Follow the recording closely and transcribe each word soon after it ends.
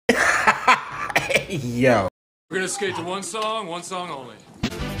Yo. We're gonna skate to one song only.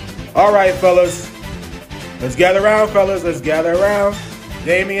 All right, fellas. Let's gather around, fellas. Let's gather around.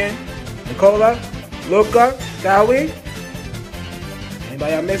 Damien, Nicola, Luca, Kawi.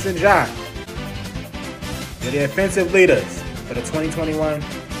 Anybody I'm missing? Ja. You're the offensive leaders for the 2021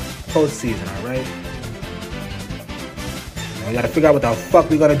 postseason, all right? Now we got to figure out what the fuck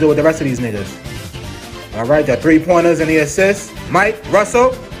we going to do with the rest of these niggas. All right, the three-pointers and the assists. Mike,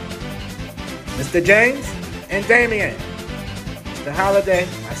 Russell, Mr. James, and Damien. Mr. Holiday,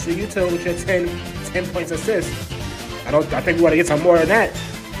 I see you too with your 10 points assist. I think we want to get some more than that.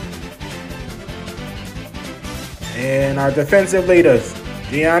 And our defensive leaders,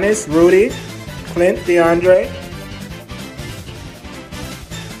 Giannis, Rudy, Clint, DeAndre.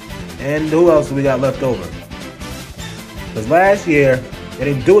 And who else do we got left over? Because last year, they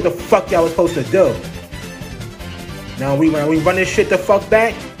didn't do what the fuck y'all was supposed to do. Now when we run this shit the fuck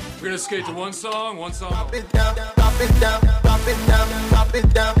back, we're gonna skate to one song only. Drop it down, drop it down, drop it down, drop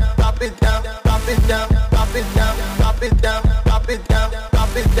it down, drop it down, drop it down, drop it down, drop it down, drop it down,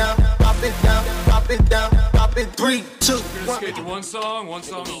 drop it down, drop it down, drop it down, drop it 3, 2, 1. We're gonna skate to one song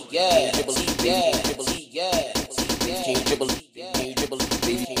only. Yeah, dribble, yeah, dribble, yeah, can't dribble, can't dribble,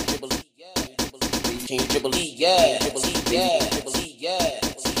 can't dribble, can't dribble, yeah, dribble, yeah, dribble, yeah,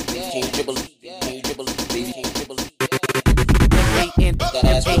 can't dribble, can't dribble, can't dribble. That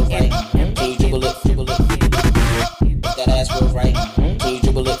ass real right, can you dribble it, dribble it? That ass real right, can you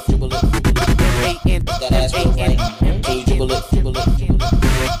dribble it, dribble it? That ass real right, can you dribble it, dribble it?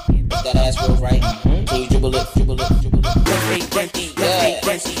 That ass real right, can you dribble it, dribble it?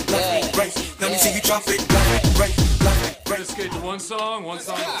 Let me see you drop it. We're gonna skate to one song only.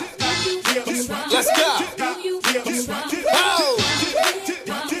 Let's go. Oh.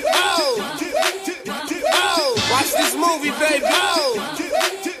 Watch this movie, baby.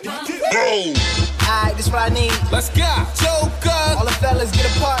 Alright, this what I need. Let's go. Joker. All the fellas get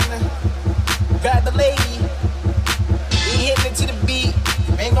a partner. Grab the lady. Be hitting it to the beat.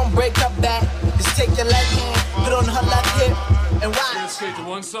 Ain't gonna break her back. Just take your left hand, put on her left hip, and We're gonna watch. skate to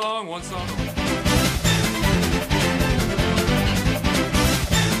one song only.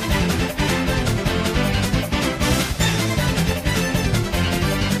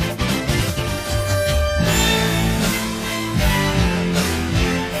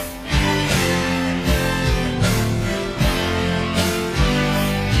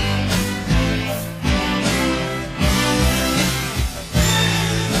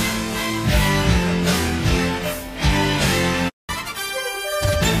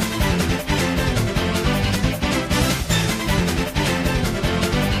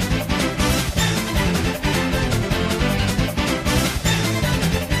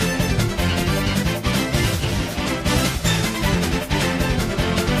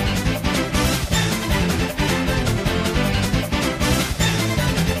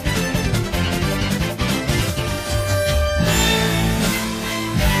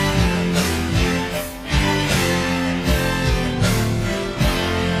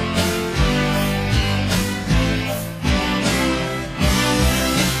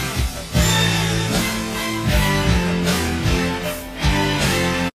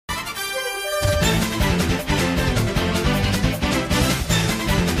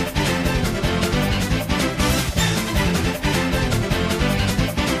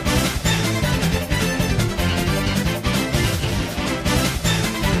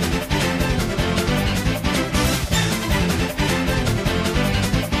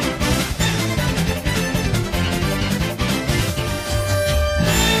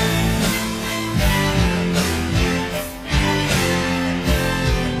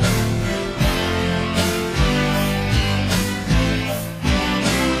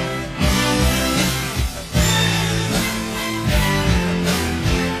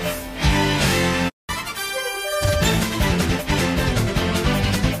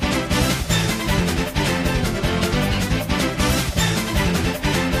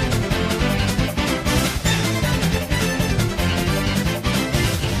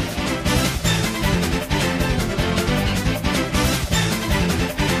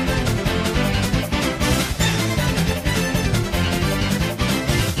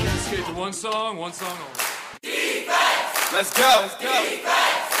 One song only. Defense. Let's go.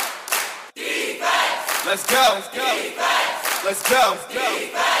 Defense. Defense. Let's go. Defense. Let's go.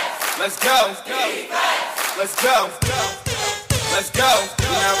 Defense. Let's go. Defense. Let's go. Let's go. We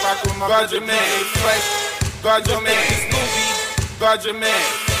now rock with my guard your man. Guard your man. This movie. Guard your man.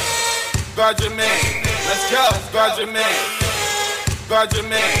 Guard your man. Let's go. Guard your man. Guard your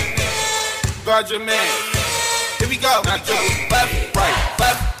man. Guard your man. Here we go. Now dribble left, right,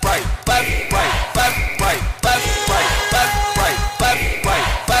 left, right, left, right.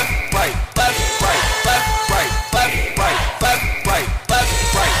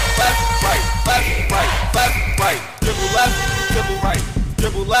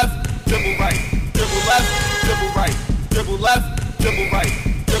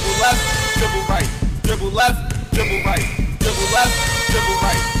 dribble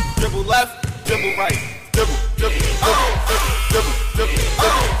right, dribble left, dribble right.